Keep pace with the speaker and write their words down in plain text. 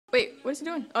Wait, what is he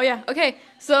doing? Oh, yeah. Okay,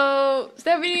 so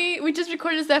Stephanie, we just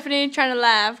recorded Stephanie trying to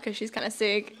laugh because she's kind of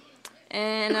sick.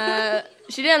 And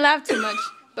she didn't laugh too much,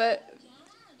 but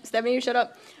Stephanie, you shut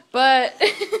up. But,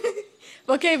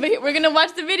 okay, but we're going to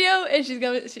watch the video, and she's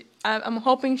going to, I'm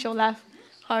hoping she'll laugh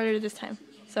harder this time.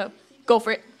 So, go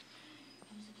for it.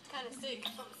 Kind of sick.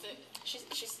 I'm sick.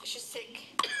 She's sick.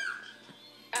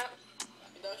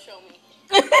 Don't show me.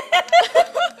 But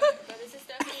this is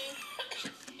Stephanie.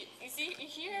 You see, you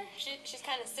hear her? She's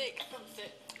kind of sick. I'm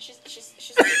sick. She's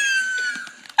sick.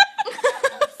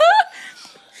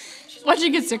 Watch her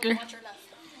get sicker. Watch her laugh.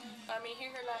 I mean,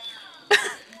 hear her laugh.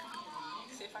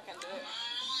 See if I can do it.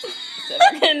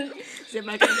 See if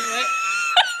I can do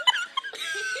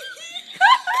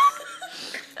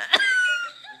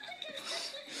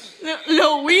it.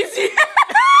 Lil Weezy.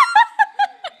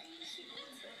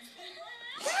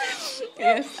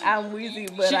 Yes, I'm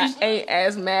Weezy, but I ain't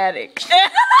asthmatic.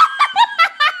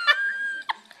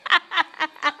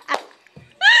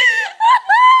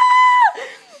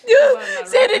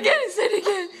 Say it again, say it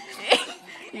again.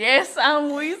 Yes,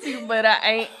 I'm Weezy, but I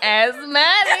ain't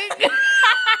asthmatic.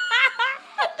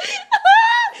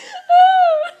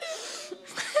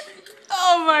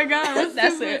 Oh my god.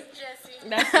 That's it.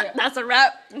 That's it. That's a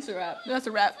wrap. That's a wrap. That's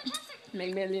a wrap.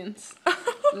 Make millions.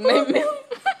 Make millions.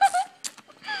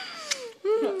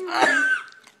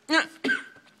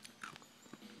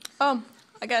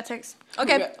 I got a text.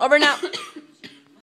 Okay, over now.